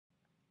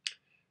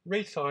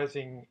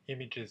Resizing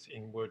images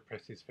in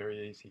WordPress is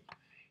very easy.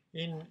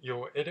 In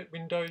your edit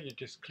window, you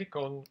just click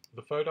on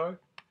the photo.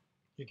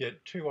 You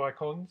get two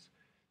icons,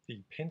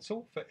 the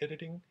pencil for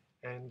editing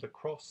and the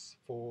cross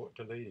for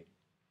deleting.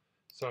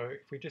 So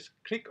if we just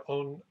click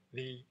on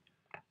the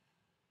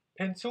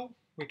pencil,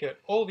 we get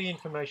all the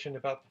information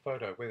about the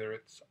photo, whether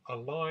it's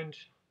aligned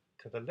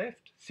to the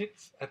left,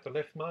 sits at the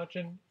left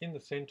margin, in the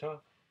center,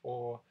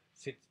 or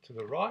sits to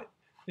the right.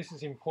 This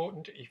is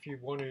important if you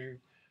want to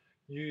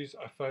use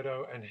a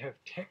photo and have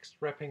text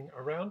wrapping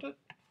around it.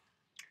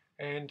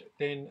 And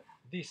then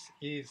this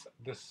is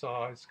the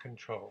size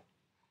control.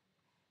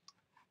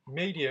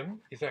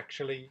 Medium is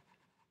actually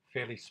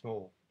fairly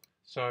small,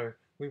 so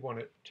we want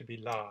it to be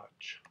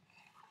large.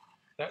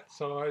 That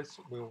size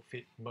will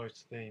fit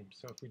most themes.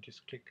 So if we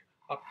just click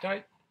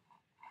update,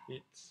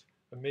 it's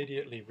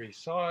immediately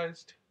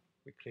resized.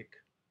 We click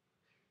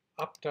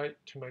update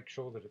to make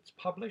sure that it's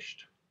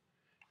published,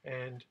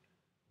 and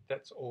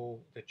that's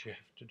all that you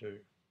have to do.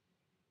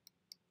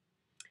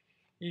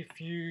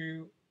 If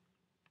you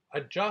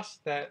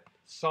adjust that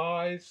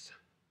size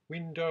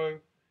window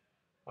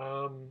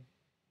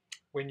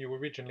when you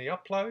originally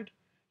upload,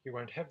 you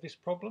won't have this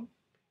problem.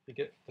 You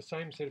get the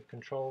same set of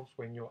controls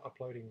when you're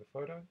uploading the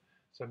photo,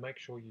 so make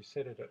sure you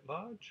set it at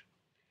large.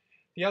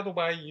 The other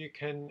way you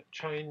can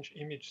change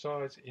image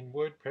size in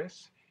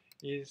WordPress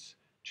is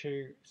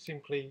to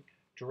simply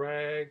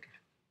drag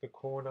the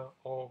corner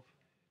of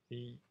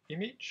the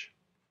image.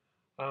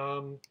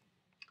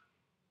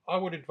 I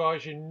would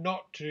advise you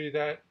not to do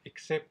that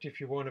except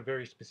if you want a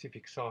very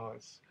specific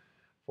size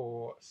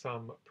for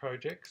some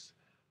projects.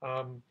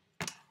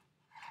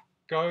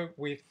 Go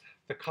with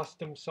the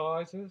custom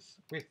sizes,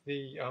 with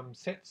the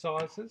set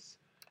sizes,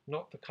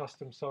 not the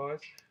custom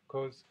size,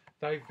 because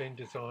they've been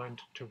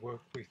designed to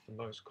work with the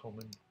most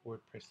common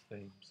WordPress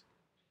themes.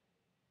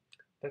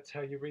 That's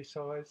how you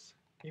resize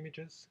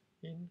images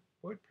in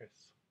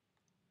WordPress.